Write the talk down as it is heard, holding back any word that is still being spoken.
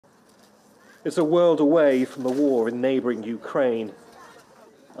It's a world away from the war in neighbouring Ukraine.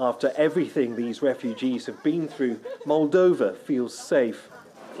 After everything these refugees have been through, Moldova feels safe.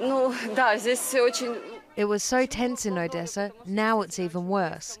 It was so tense in Odessa, now it's even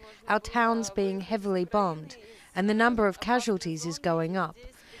worse. Our town's being heavily bombed, and the number of casualties is going up.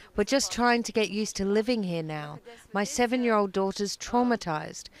 We're just trying to get used to living here now. My 7-year-old daughter's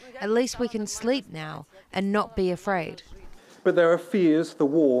traumatised. At least we can sleep now and not be afraid. But there are fears the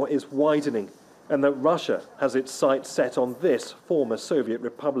war is widening and that Russia has its sights set on this former Soviet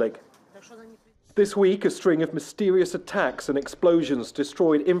republic. This week, a string of mysterious attacks and explosions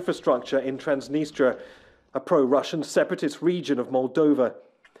destroyed infrastructure in Transnistria, a pro-Russian separatist region of Moldova.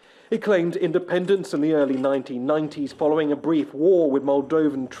 It claimed independence in the early 1990s following a brief war with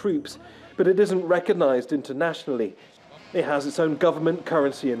Moldovan troops, but it isn't recognised internationally. It has its own government,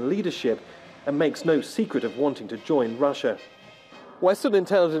 currency and leadership, and makes no secret of wanting to join Russia. Western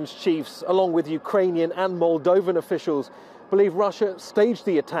intelligence chiefs, along with Ukrainian and Moldovan officials, believe Russia staged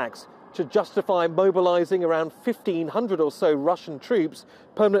the attacks to justify mobilising around 1,500 or so Russian troops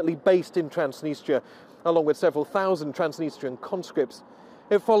permanently based in Transnistria, along with several thousand Transnistrian conscripts.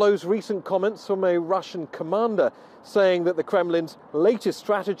 It follows recent comments from a Russian commander saying that the Kremlin's latest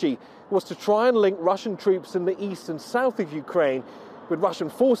strategy was to try and link Russian troops in the east and south of Ukraine with Russian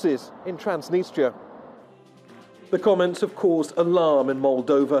forces in Transnistria. The comments have caused alarm in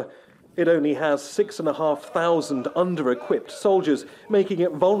Moldova. It only has 6,500 under-equipped soldiers, making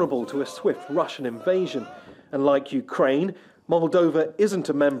it vulnerable to a swift Russian invasion. And like Ukraine, Moldova isn't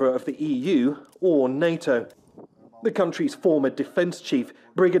a member of the EU or NATO. The country's former defence chief,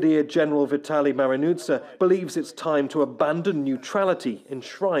 Brigadier General Vitaly Marinutsa, believes it's time to abandon neutrality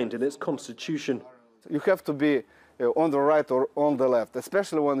enshrined in its constitution. You have to be on the right or on the left,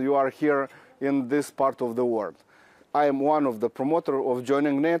 especially when you are here in this part of the world. I am one of the promoters of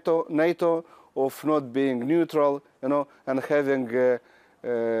joining NATO, of not being neutral, and having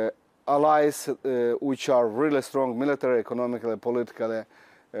allies which are really strong military, economically, politically.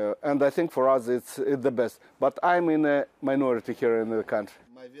 And I think for us it's the best. But I'm in a minority here in the country.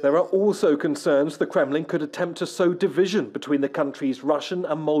 There are also concerns the Kremlin could attempt to sow division between the country's Russian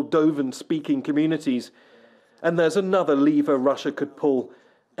and Moldovan-speaking communities. And there's another lever Russia could pull: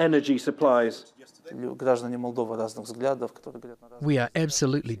 energy supplies. We are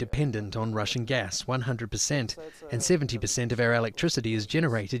absolutely dependent on Russian gas, 100%, and 70% of our electricity is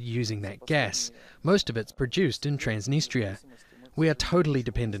generated using that gas. Most of it's produced in Transnistria. We are totally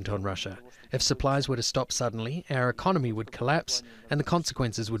dependent on Russia. If supplies were to stop suddenly, our economy would collapse and the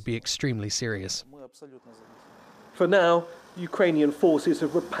consequences would be extremely serious. For now, Ukrainian forces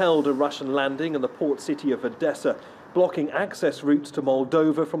have repelled a Russian landing in the port city of Odessa, blocking access routes to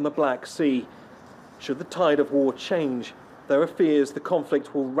Moldova from the Black Sea. Should the tide of war change, there are fears the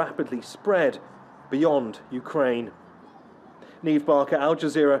conflict will rapidly spread beyond Ukraine. Neave, Al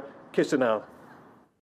Jazeera, Chisinau.